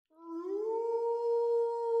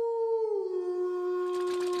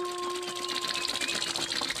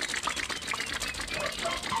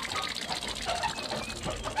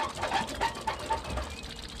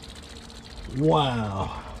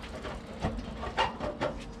Wow.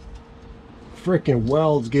 Freaking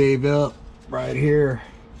welds gave up right here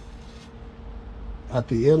at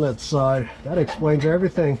the inlet side. That explains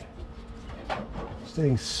everything. This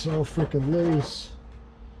thing's so freaking loose.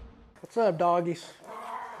 What's up, doggies?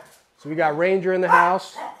 So we got Ranger in the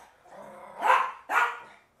house.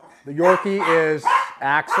 The Yorkie is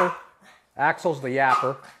Axel. Axel's the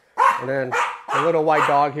yapper. And then the little white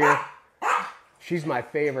dog here, she's my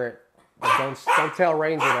favorite. But don't tell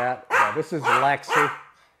Ranger that. Yeah, this is Lexi.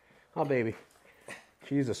 Oh, baby.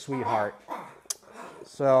 She's a sweetheart.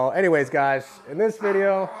 So anyways, guys, in this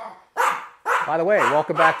video, by the way,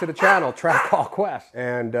 welcome back to the channel, Track Call Quest.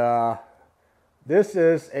 And this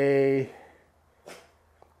is a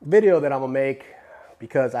video that I'm gonna make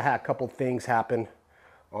because I had a couple things happen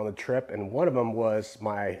on the trip, and one of them was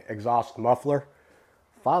my exhaust muffler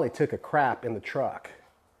finally took a crap in the truck.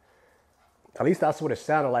 At least that's what it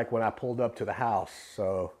sounded like when I pulled up to the house.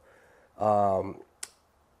 So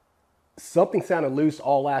something sounded loose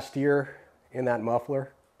all last year in that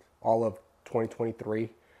muffler, all of 2023.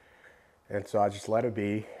 And so I just let it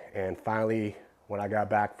be. And finally, when I got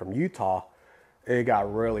back from Utah, it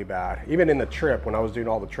got really bad. Even in the trip, when I was doing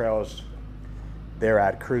all the trails there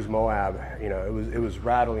at Cruise Moab, you know, it was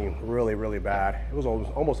rattling really, really bad. It was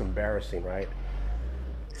almost embarrassing, right?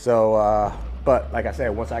 So, but like I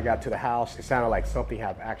said, once I got to the house, it sounded like something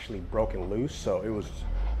had actually broken loose. So it was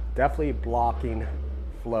definitely blocking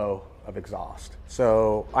flow of exhaust.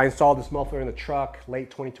 So I installed this muffler in the truck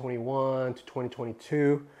late 2021 to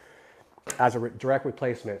 2022 as a direct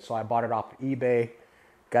replacement. So I bought it off eBay,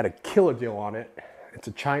 got a killer deal on it. It's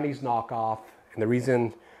a Chinese knockoff. And the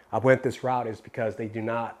reason I went this route is because they do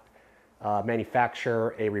not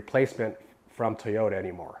manufacture a replacement from Toyota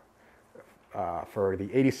anymore. For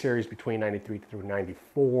the 80 series between 93 through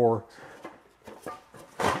 94,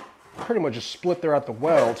 pretty much just split there at the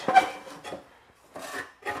weld.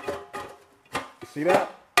 You see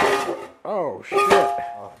that? Oh shit.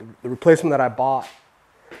 The replacement that I bought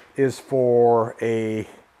is for a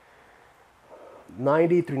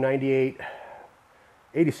 90 through 98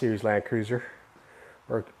 80 series Land Cruiser,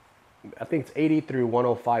 or I think it's 80 through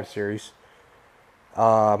 105 series.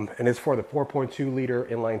 And it's for the 4.2 liter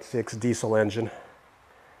inline six diesel engine.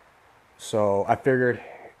 So I figured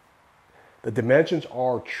the dimensions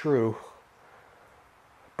are true,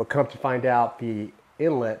 but come to find out the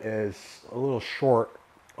inlet is a little short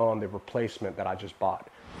on the replacement that I just bought.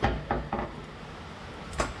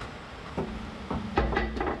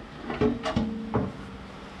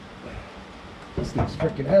 This thing's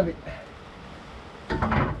freaking heavy.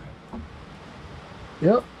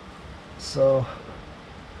 Yep. So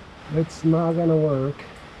it's not gonna work.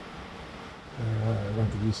 I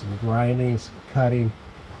have to do some grinding, some cutting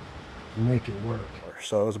to make it work.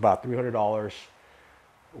 So it was about $300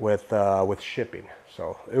 with shipping.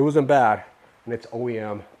 So it wasn't bad, and it's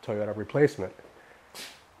OEM Toyota replacement.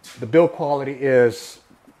 The build quality is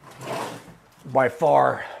by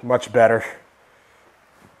far much better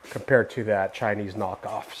compared to that Chinese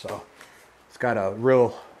knockoff. So it's got a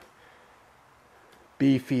real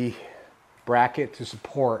beefy bracket to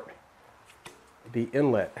support the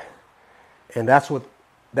inlet, and that's what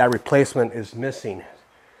that replacement is missing.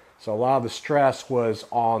 So a lot of the stress was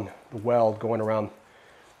on the weld going around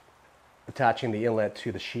attaching the inlet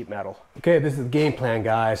to the sheet metal. Okay, this is the game plan,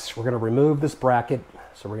 guys. We're going to remove this bracket.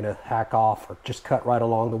 So we're going to hack off or just cut right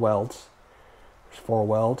along the welds. There's 4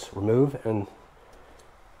 welds. Remove and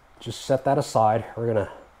just set that aside. We're going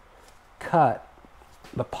to cut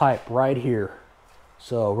the pipe right here.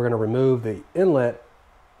 So we're going to remove the inlet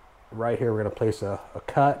right here. We're going to place a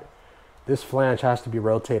cut. This flange has to be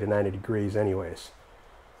rotated 90 degrees anyways.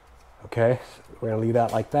 Okay, so we're going to leave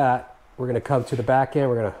that like that. We're going to come to the back end.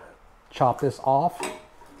 We're going to chop this off.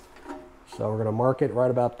 So we're going to mark it right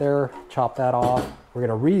about there, chop that off. We're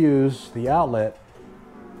going to reuse the outlet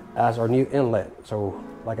as our new inlet. So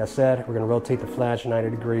like I said, we're going to rotate the flange 90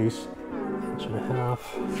 degrees, 1.5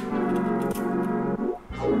 inches.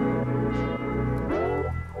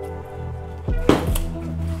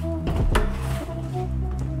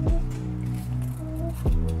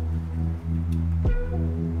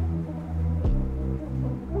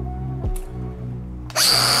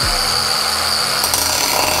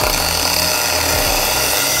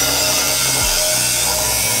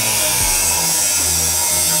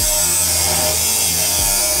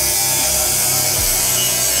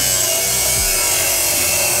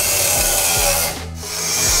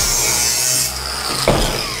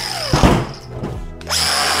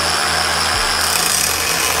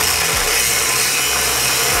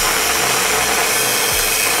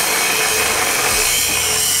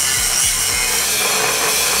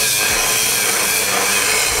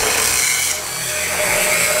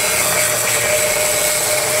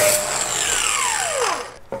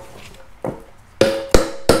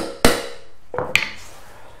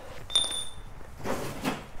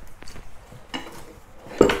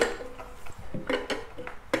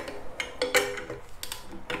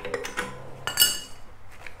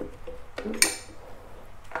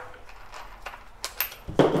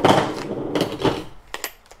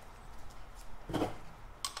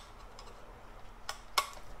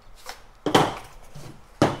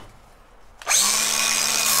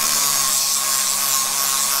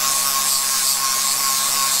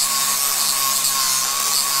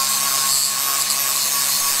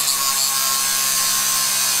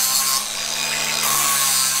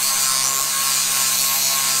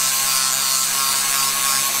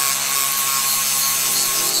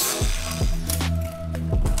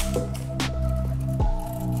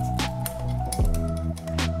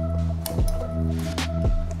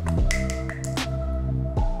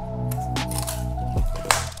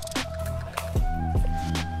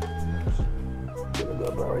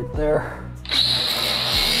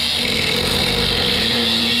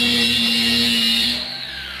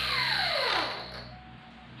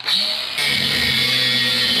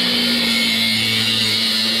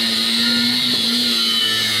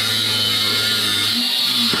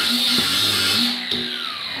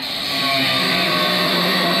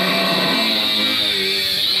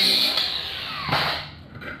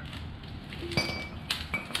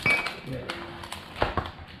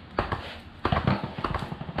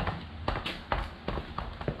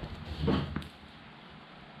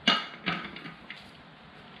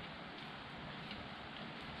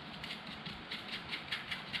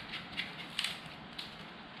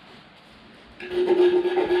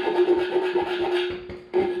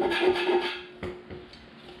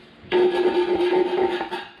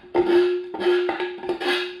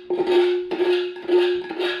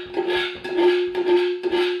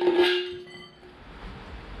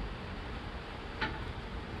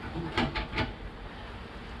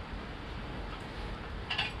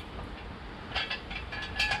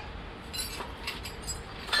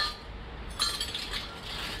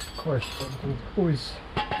 course, something's always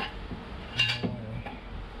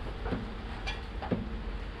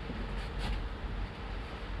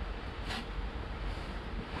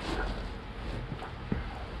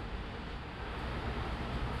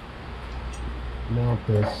mount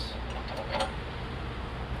this.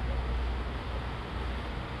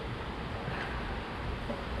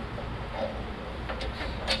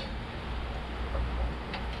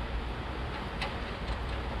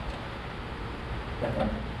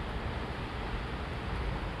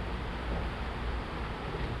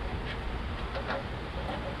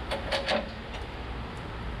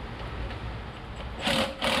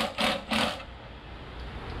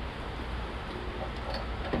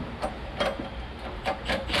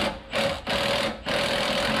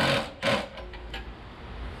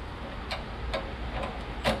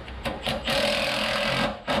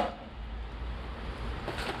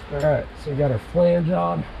 Alright, so we got our flange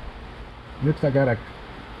on. Looks like I got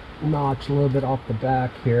a notch a little bit off the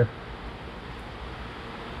back here.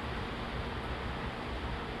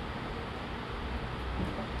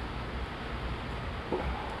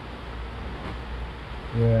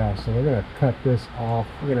 Yeah, so we're going to cut this off.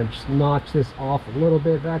 We're going to just notch this off a little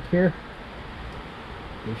bit back here.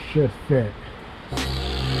 It should fit.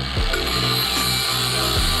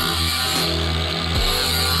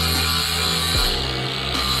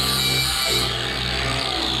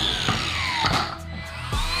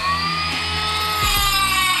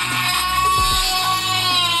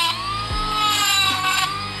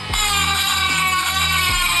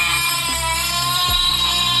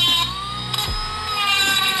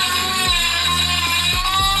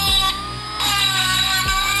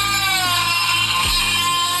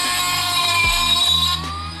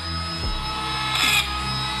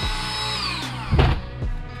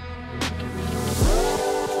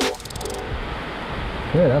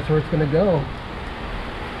 Okay, that's where it's going to go.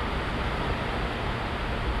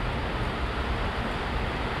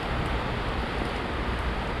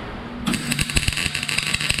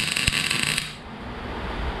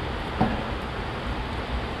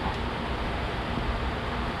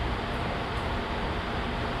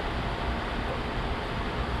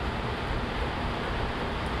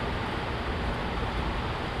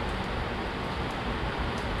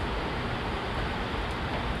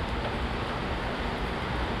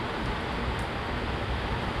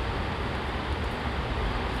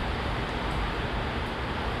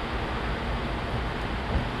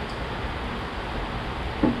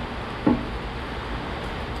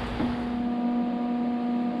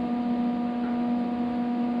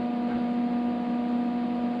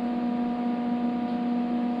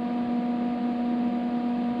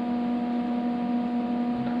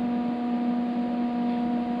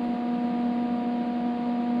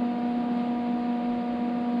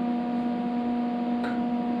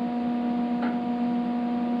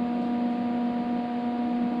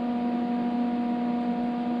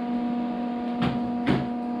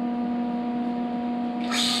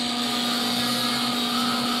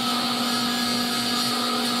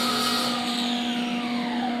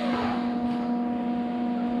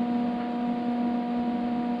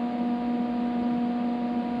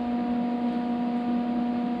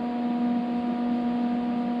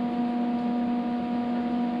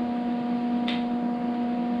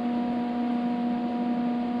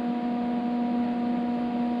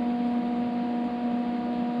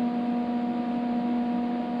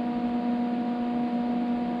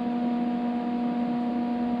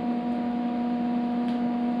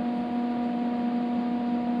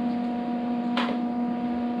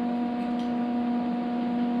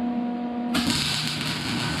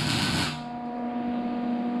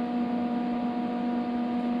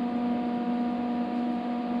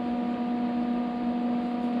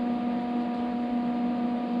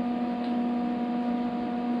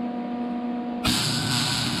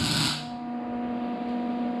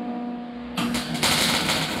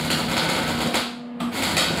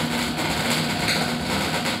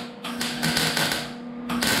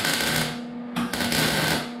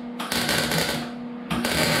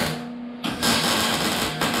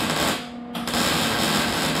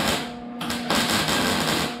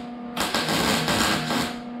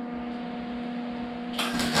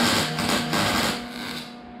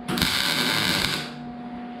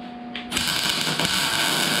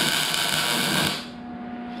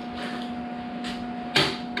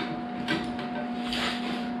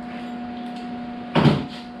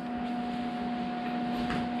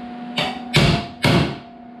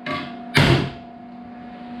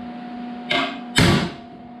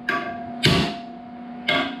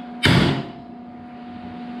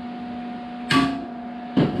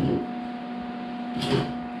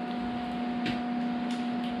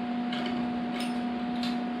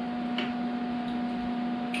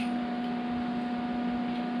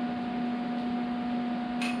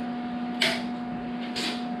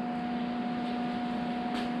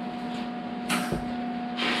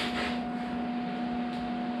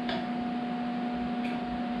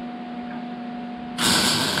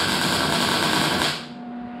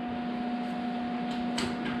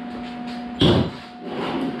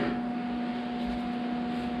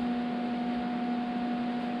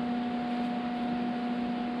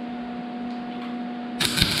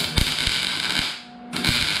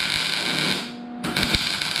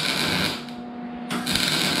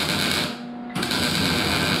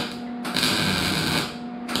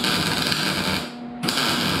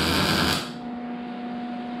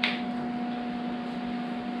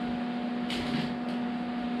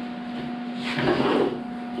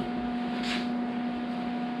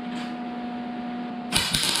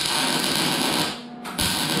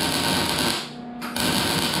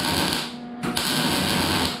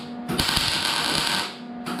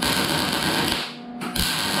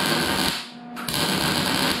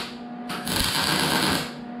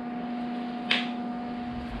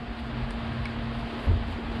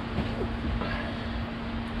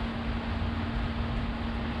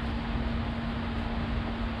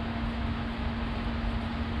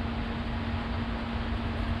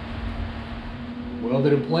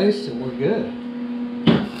 welded in place, and we're good.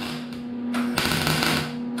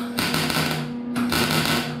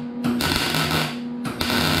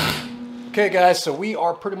 Okay guys, so we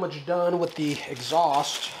are pretty much done with the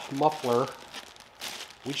exhaust muffler.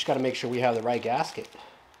 We just got to make sure we have the right gasket.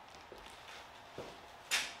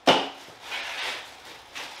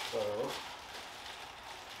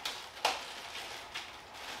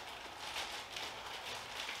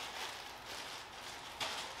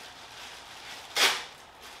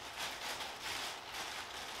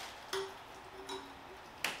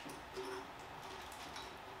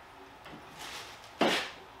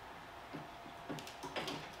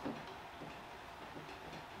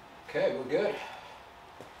 Okay, we're good.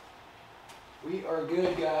 We are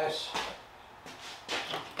good, guys.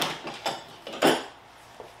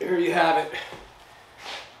 Here you have it.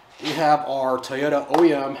 We have our Toyota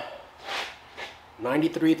OEM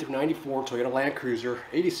 93 through 94 Toyota Land Cruiser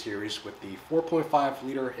 80 series with the 4.5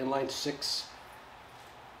 liter inline 6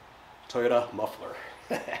 Toyota muffler.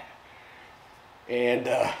 And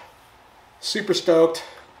super stoked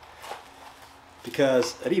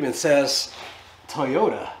because it even says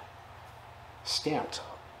Toyota stamped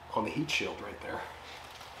on the heat shield right there.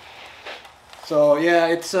 So yeah,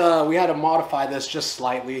 it's we had to modify this just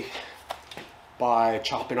slightly by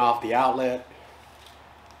chopping off the outlet.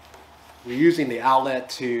 We're using the outlet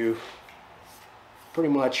to pretty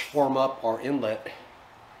much form up our inlet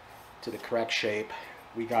to the correct shape.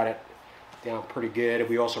 We got it down pretty good.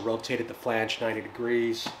 We also rotated the flange 90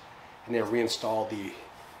 degrees and then reinstalled the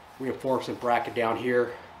reinforcement bracket down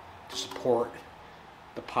here to support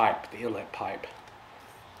the pipe, the inlet pipe.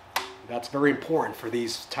 That's very important for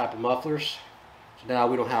these type of mufflers. So now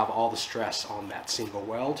we don't have all the stress on that single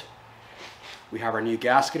weld. We have our new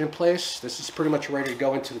gasket in place. This is pretty much ready to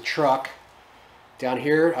go into the truck. Down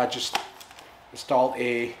here, I just installed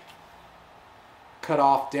a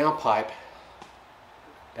cut-off downpipe.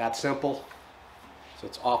 That simple. So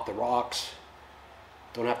it's off the rocks.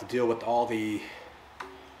 Don't have to deal with all the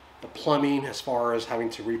plumbing as far as having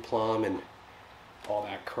to replumb and all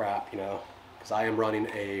that crap, you know, because I am running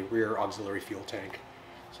a rear auxiliary fuel tank.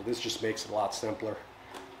 So this just makes it a lot simpler.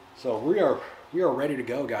 So we are ready to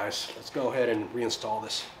go, guys. Let's go ahead and reinstall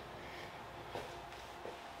this.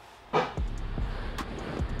 All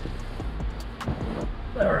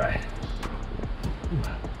right.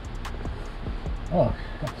 Oh,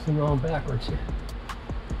 got this thing rolling backwards here.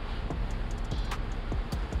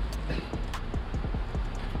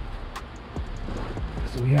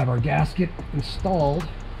 So we have our gasket installed.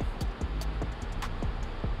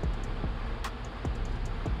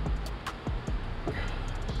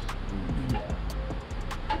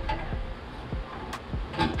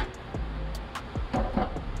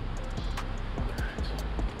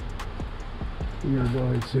 We are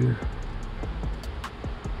going to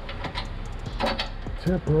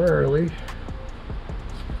temporarily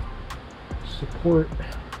support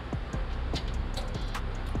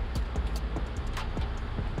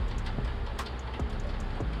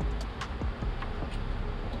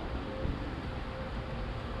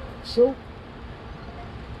so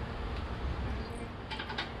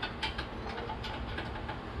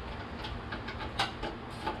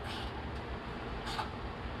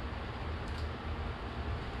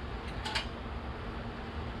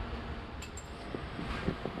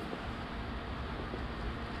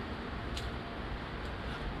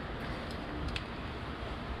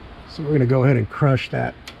we're going to go ahead and crush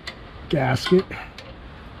that gasket.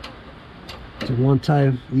 It's a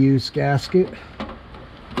one-time use gasket.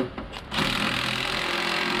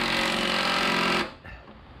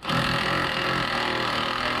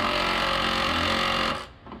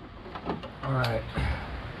 All right.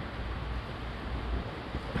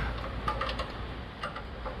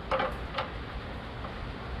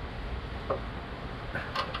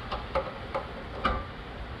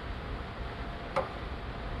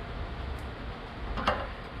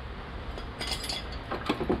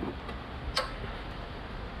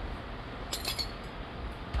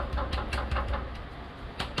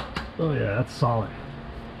 Oh yeah, that's solid.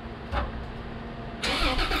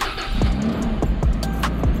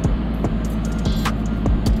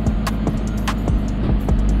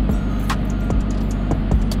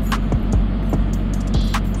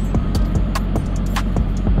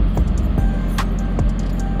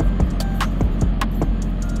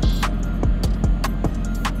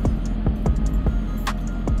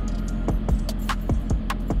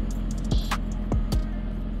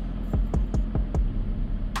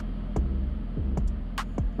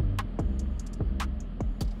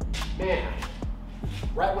 Man,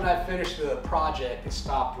 right when I finished the project, it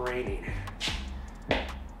stopped raining.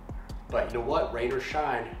 But you know what? Rain or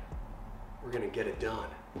shine, we're gonna get it done.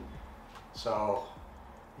 So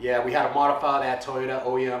yeah, we had to modify that Toyota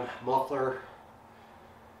OEM muffler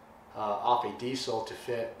off a diesel to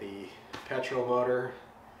fit the petrol motor,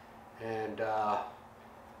 and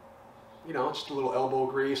you know, just a little elbow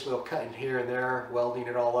grease, a little cutting here and there, welding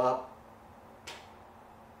it all up.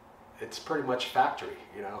 It's pretty much factory,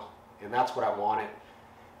 you know, and that's what I wanted.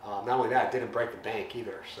 Not only that, it didn't break the bank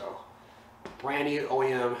either. So brand new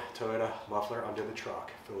OEM Toyota muffler under the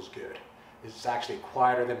truck. Feels good. It's actually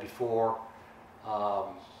quieter than before.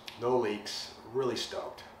 No leaks. Really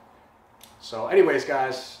stoked. So anyways,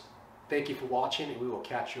 guys, thank you for watching, and we will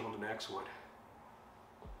catch you on the next one.